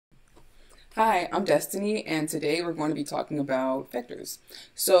Hi, I'm Destiny, and today we're going to be talking about vectors.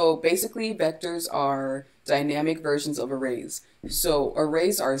 So basically, vectors are dynamic versions of arrays. So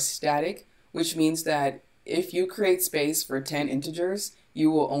arrays are static, which means that if you create space for 10 integers, you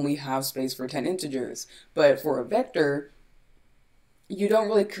will only have space for 10 integers. But for a vector, you don't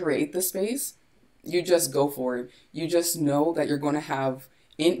really create the space, you just go for it. You just know that you're going to have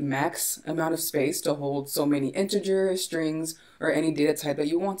int max amount of space to hold so many integers, strings, or any data type that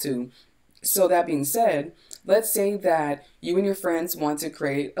you want to. So that being said, let's say that you and your friends want to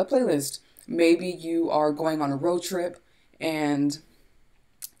create a playlist. Maybe you are going on a road trip and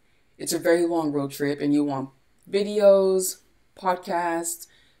it's a very long road trip and you want videos, podcasts,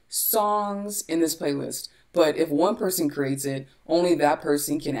 songs in this playlist. But if one person creates it, only that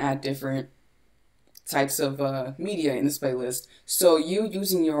person can add different types of media in this playlist. So you,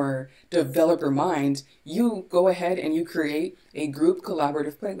 using your developer mind, you go ahead and you create a group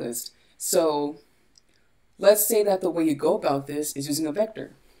collaborative playlist. So let's say that the way you go about this is using a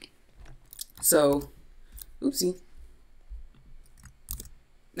vector. So, oopsie.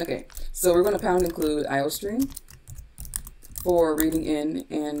 Okay, so we're going to pound include IOString for reading in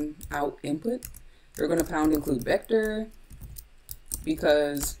and out input. We're going to pound include vector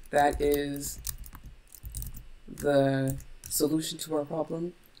because that is the solution to our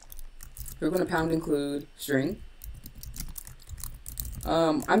problem. We're going to pound include string.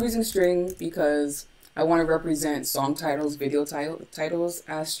 I'm using string because I want to represent song titles, video titles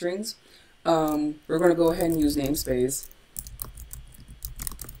as strings. We're going to go ahead and use namespace.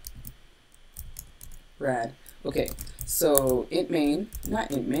 Rad. Okay, so int main,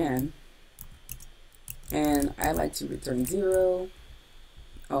 not int man. And I like to return 0.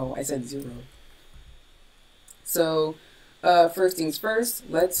 Oh, I said 0. So first things first,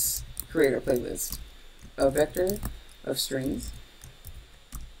 let's create a playlist. A vector of strings.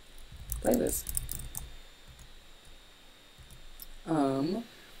 Playlist.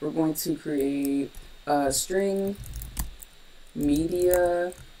 We're going to create a string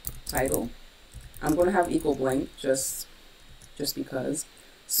media title. I'm going to have equal blank just because.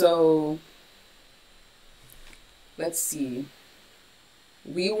 So let's see.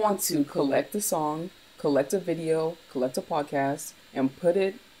 We want to collect a song, collect a video, collect a podcast, and put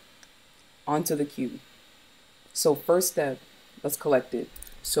it onto the queue. So first step, let's collect it.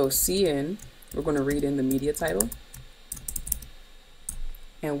 So cin, we're going to read in the media title.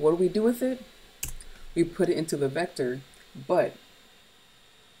 And what do we do with it? We put it into the vector, but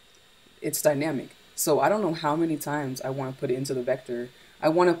it's dynamic. So I don't know how many times I want to put it into the vector. I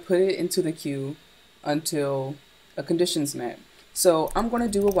want to put it into the queue until a condition's met. So I'm going to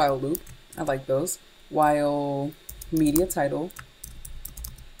do a while loop. I like those. While media title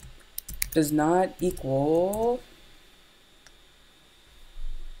does not equal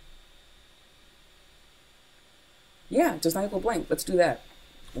does not equal blank. Let's do that.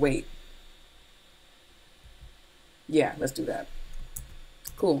 Wait. Yeah, let's do that.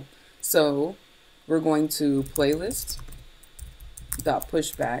 Cool. So we're going to playlist dot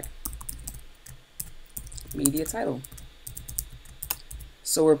pushback media title.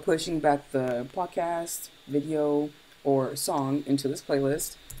 So we're pushing back the podcast, video, or song into this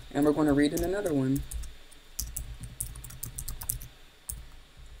playlist, and we're going to read in another one.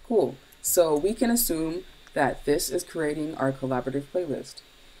 Cool. So we can assume that this is creating our collaborative playlist.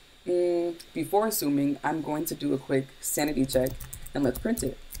 Before assuming, I'm going to do a quick sanity check and let's print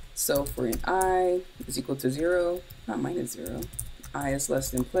it. So for an I is equal to 0, not minus 0, I is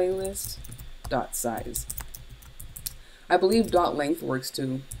less than playlist dot size. I believe dot length works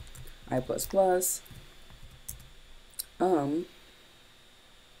too. I plus plus.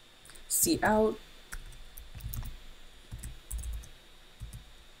 C out.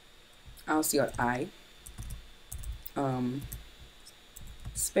 I'll see out I.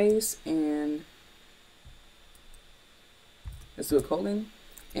 Space and let's do a colon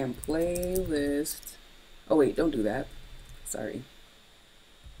and playlist. Oh wait, don't do that. Sorry.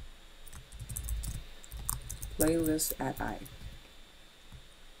 Playlist at I.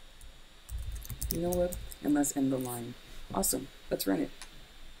 You know what? And let's end the line. Awesome. Let's run it.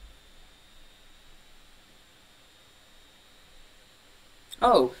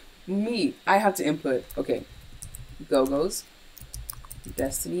 Oh, me. I have to input. Okay. Go-Go's.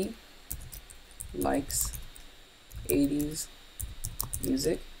 Destiny likes 80s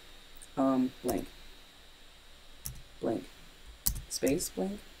music. Blank. Blank. Space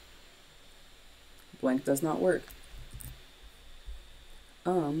blank. Blank does not work.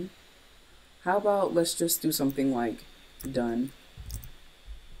 How about let's just do something like done.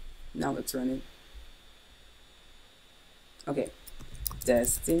 Now let's run it. Okay.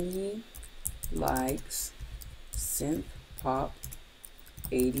 Destiny likes synth pop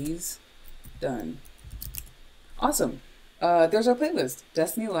 80s. Done. Awesome. There's our playlist.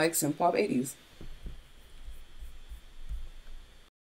 Destiny likes synth pop 80s.